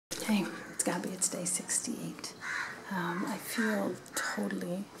Okay, it's Gabby, it's day 68. I feel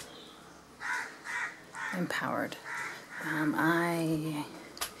totally empowered. I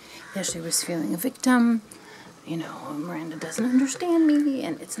yesterday was feeling a victim. You know, Miranda doesn't understand me,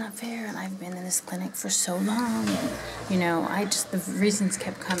 and it's not fair, and I've been in this clinic for so long, and, you know, the reasons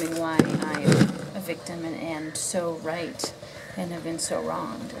kept coming why I am a victim and so right, and have been so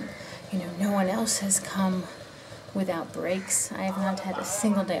wronged, and, you know, no one else has come without breaks. I have not had a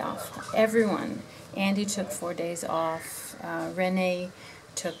single day off. Everyone, Andy took 4 days off, Renee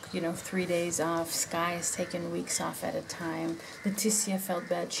took, 3 days off, Sky has taken weeks off at a time, Leticia felt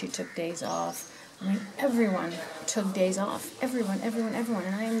bad, she took days off. I mean, everyone took days off. Everyone.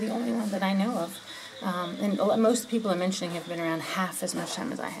 And I am the only one that I know of. And most people I'm mentioning have been around half as much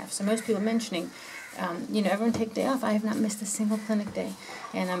time as I have. So most people mentioning, everyone take a day off. I have not missed a single clinic day.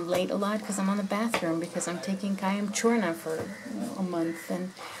 And I'm late a lot because I'm on the bathroom, because I'm taking Kayam Churna for a month.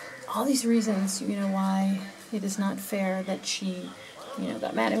 And all these reasons, why it is not fair that she,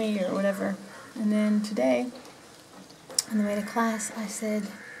 got mad at me or whatever. And then today, on the way to class, I said,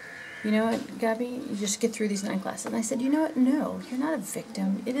 you know what, Gabby, you just get through these 9 classes. And I said, you know what, no, you're not a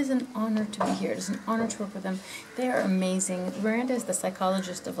victim. It is an honor to be here. It is an honor to work with them. They are amazing. Miranda is the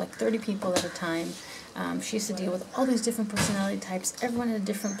psychologist of like 30 people at a time. She used to deal with all these different personality types, everyone at a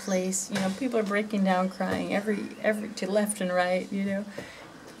different place. People are breaking down, crying, every to left and right, You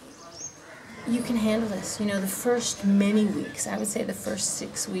can handle this. The first many weeks, I would say the first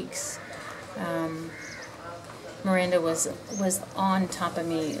 6 weeks, Miranda was on top of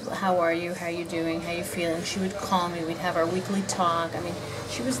me. How are you? How are you doing? How are you feeling? She would call me. We'd have our weekly talk. I mean,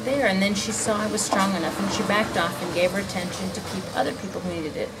 she was there. And then she saw I was strong enough, and she backed off and gave her attention to other people who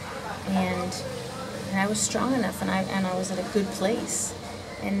needed it. And I was strong enough, and I was at a good place.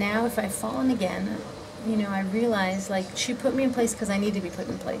 And now, if I've fallen again, I realize like she put me in place because I need to be put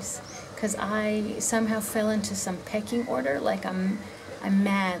in place. Because I somehow fell into some pecking order. Like I'm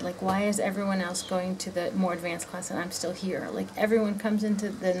mad, like why is everyone else going to the more advanced class and I'm still here? Like everyone comes into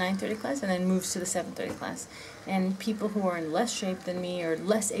the 9:30 class and then moves to the 7:30 class. And people who are in less shape than me are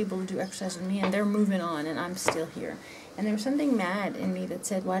less able to do exercise than me, and they're moving on and I'm still here. And there was something mad in me that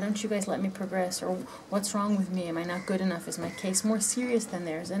said, why don't you guys let me progress? Or what's wrong with me? Am I not good enough? Is my case more serious than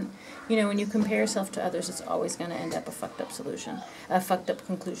theirs? And, when you compare yourself to others, it's always going to end up a fucked up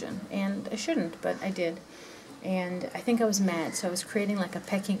conclusion. And I shouldn't, but I did. And I think I was mad, so I was creating like a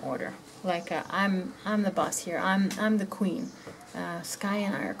pecking order. Like I'm the boss here. I'm the queen. Sky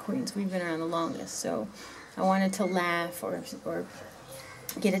and I are queens. We've been around the longest, so I wanted to laugh or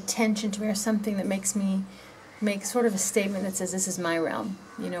get attention to me, or something that make sort of a statement that says this is my realm.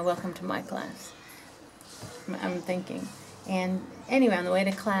 Welcome to my class. I'm thinking. And anyway, on the way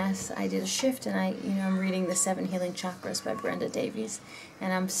to class, I did a shift, and I'm reading The 7 Healing Chakras by Brenda Davies,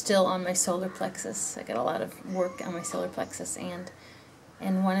 and I'm still on my solar plexus. I got a lot of work on my solar plexus, and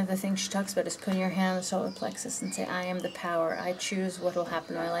one of the things she talks about is putting your hand on the solar plexus and say, I am the power. I choose what will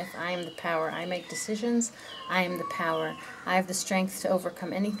happen in my life. I am the power. I make decisions. I am the power. I have the strength to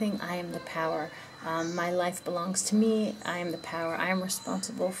overcome anything. I am the power. My life belongs to me. I am the power. I am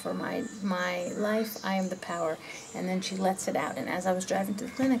responsible for my life. I am the power. And then she lets it out. And as I was driving to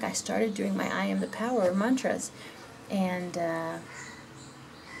the clinic, I started doing my I am the power mantras. And,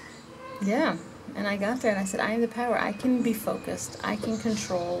 and I got there and I said, I am the power. I can be focused. I can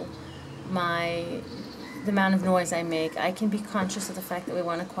control the amount of noise I make. I can be conscious of the fact that we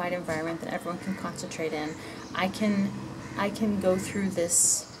want a quiet environment that everyone can concentrate in. I can go through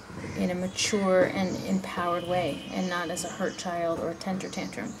this in a mature and empowered way, and not as a hurt child or a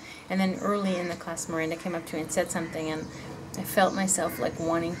tantrum. And then early in the class, Miranda came up to me and said something, and I felt myself like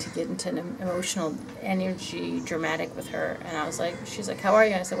wanting to get into an emotional energy dramatic with her. And I was like, she's like, how are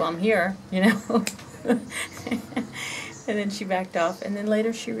you? And I said, well, I'm here, And then she backed off. And then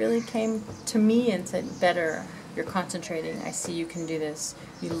later she really came to me and said, better, you're concentrating. I see you can do this.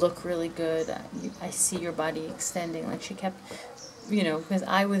 You look really good. I see your body extending. Like she kept, because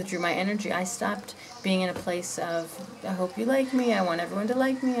I withdrew my energy. I stopped being in a place of, I hope you like me. I want everyone to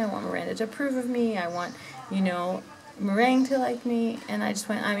like me. I want Miranda to approve of me. I want, Meringue to like me. And I just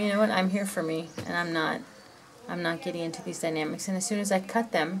went, you know what? I'm here for me. And I'm not getting into these dynamics. And as soon as I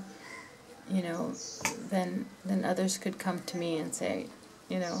cut them, then others could come to me and say,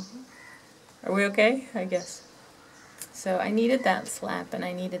 are we okay? I guess. So I needed that slap, and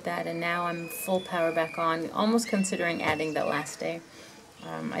I needed that, and now I'm full power back on, almost considering adding that last day.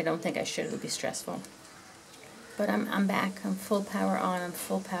 I don't think I should. It would be stressful. But I'm back. I'm full power on. I'm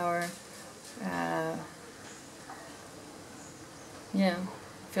full power.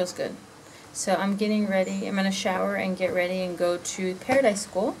 Feels good. So I'm getting ready. I'm going to shower and get ready and go to Paradise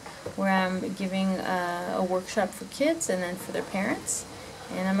School, where I'm giving a workshop for kids and then for their parents.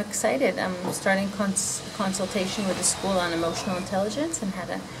 And I'm excited. I'm starting consultation with the school on emotional intelligence and how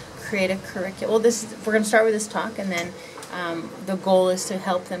to create a curriculum. Well, we're going to start with this talk, and then the goal is to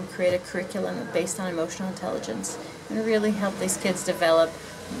help them create a curriculum based on emotional intelligence and really help these kids develop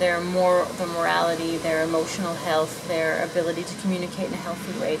their morality, their emotional health, their ability to communicate in a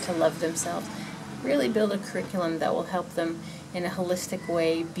healthy way, to love themselves. Really build a curriculum that will help them in a holistic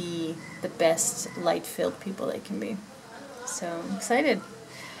way be the best light-filled people they can be. So I'm excited.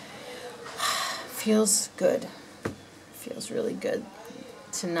 Feels good. Feels really good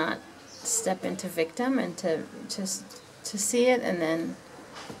to not step into victim and to see it and then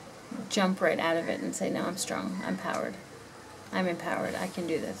jump right out of it and say, no, I'm strong, I'm powered. I'm empowered, I can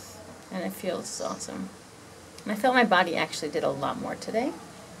do this. And it feels awesome. And I felt my body actually did a lot more today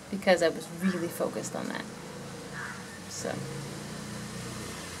because I was really focused on that. So,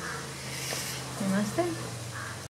 namaste.